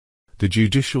The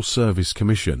Judicial Service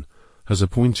Commission has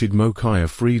appointed Mokaya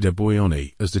Frida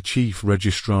Boyani as the Chief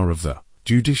Registrar of the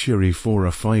Judiciary for a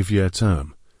 5-year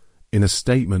term. In a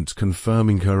statement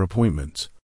confirming her appointment,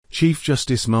 Chief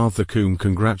Justice Martha Coombe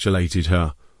congratulated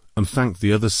her and thanked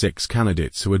the other 6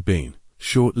 candidates who had been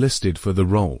shortlisted for the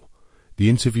role. The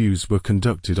interviews were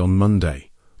conducted on Monday.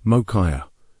 Mokaya,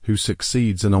 who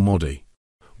succeeds Anomodi,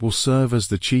 will serve as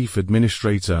the Chief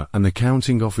Administrator and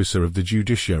Accounting Officer of the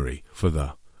Judiciary for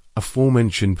the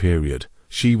aforementioned period.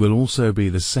 She will also be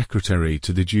the Secretary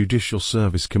to the Judicial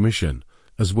Service Commission,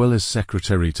 as well as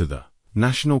Secretary to the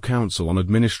National Council on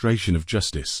Administration of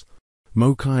Justice.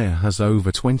 Mokaya has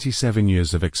over 27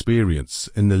 years of experience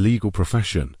in the legal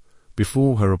profession.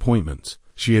 Before her appointment,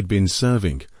 she had been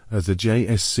serving as the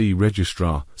JSC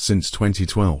Registrar since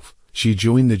 2012. She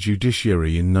joined the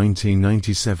Judiciary in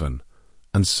 1997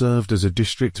 and served as a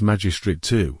District Magistrate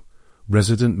 2,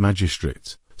 Resident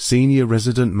Magistrate, Senior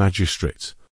Resident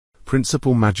Magistrate,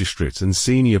 Principal Magistrate and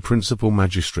Senior Principal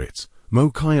Magistrate.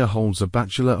 Mokaya holds a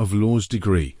Bachelor of Laws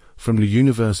degree from the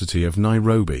University of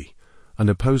Nairobi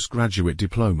and a postgraduate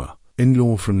diploma in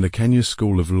law from the Kenya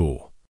School of Law.